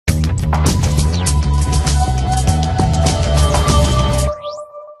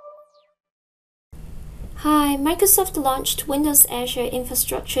Hi, Microsoft launched Windows Azure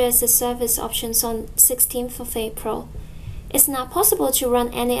Infrastructure as a Service options on 16th of April. It's now possible to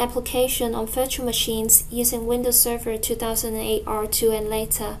run any application on virtual machines using Windows Server 2008 R2 and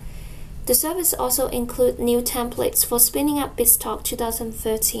later. The service also includes new templates for spinning up BizTalk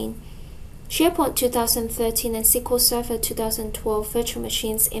 2013, SharePoint 2013 and SQL Server 2012 virtual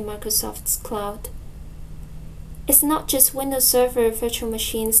machines in Microsoft's cloud. It's not just Windows Server virtual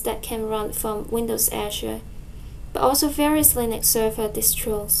machines that can run from Windows Azure, but also various Linux server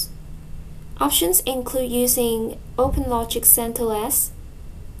distros. Options include using OpenLogic CentOS,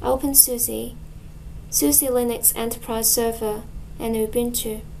 OpenSUSE, SUSE Linux Enterprise Server, and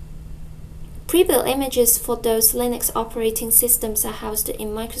Ubuntu. Pre-built images for those Linux operating systems are housed in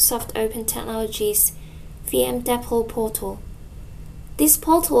Microsoft Open Technologies VM Depot portal. This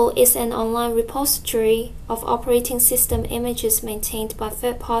portal is an online repository of operating system images maintained by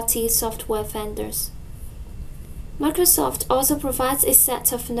third-party software vendors. Microsoft also provides a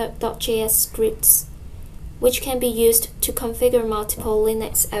set of Node.js scripts, which can be used to configure multiple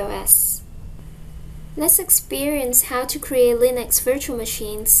Linux OS. Let's experience how to create Linux virtual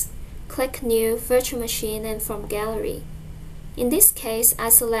machines. Click New Virtual Machine and from Gallery. In this case, I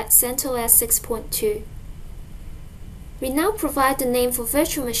select CentOS 6.2. We now provide the name for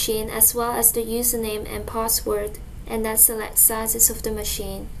virtual machine as well as the username and password, and then select sizes of the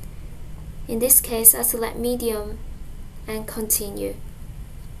machine. In this case, I select medium and continue.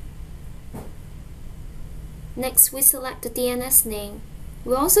 Next, we select the DNS name.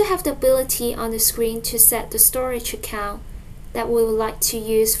 We also have the ability on the screen to set the storage account that we would like to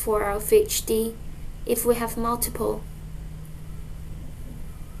use for our VHD if we have multiple.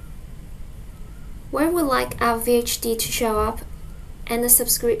 Where we like our VHD to show up, and the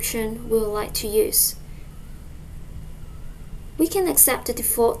subscription we would like to use. We can accept the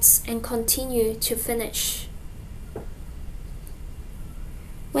defaults and continue to finish.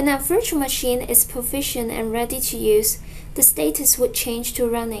 When our virtual machine is provisioned and ready to use, the status would change to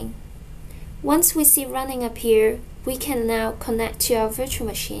running. Once we see running appear, we can now connect to our virtual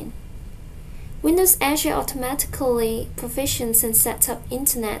machine. Windows Azure automatically provisions and sets up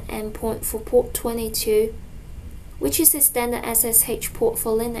Internet endpoint for port 22, which is a standard SSH port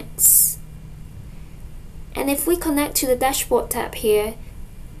for Linux. And if we connect to the Dashboard tab here,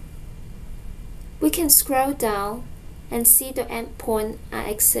 we can scroll down and see the endpoint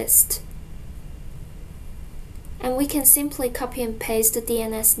exist. And we can simply copy and paste the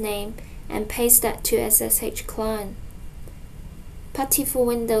DNS name and paste that to SSH client. PuTTY for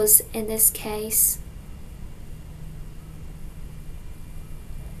Windows in this case.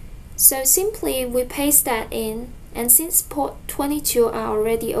 So simply we paste that in, and since port 22 are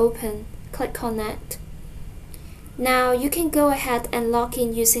already open, click Connect. Now you can go ahead and log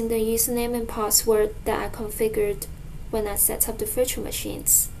in using the username and password that I configured when I set up the virtual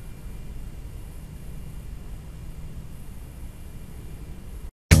machines.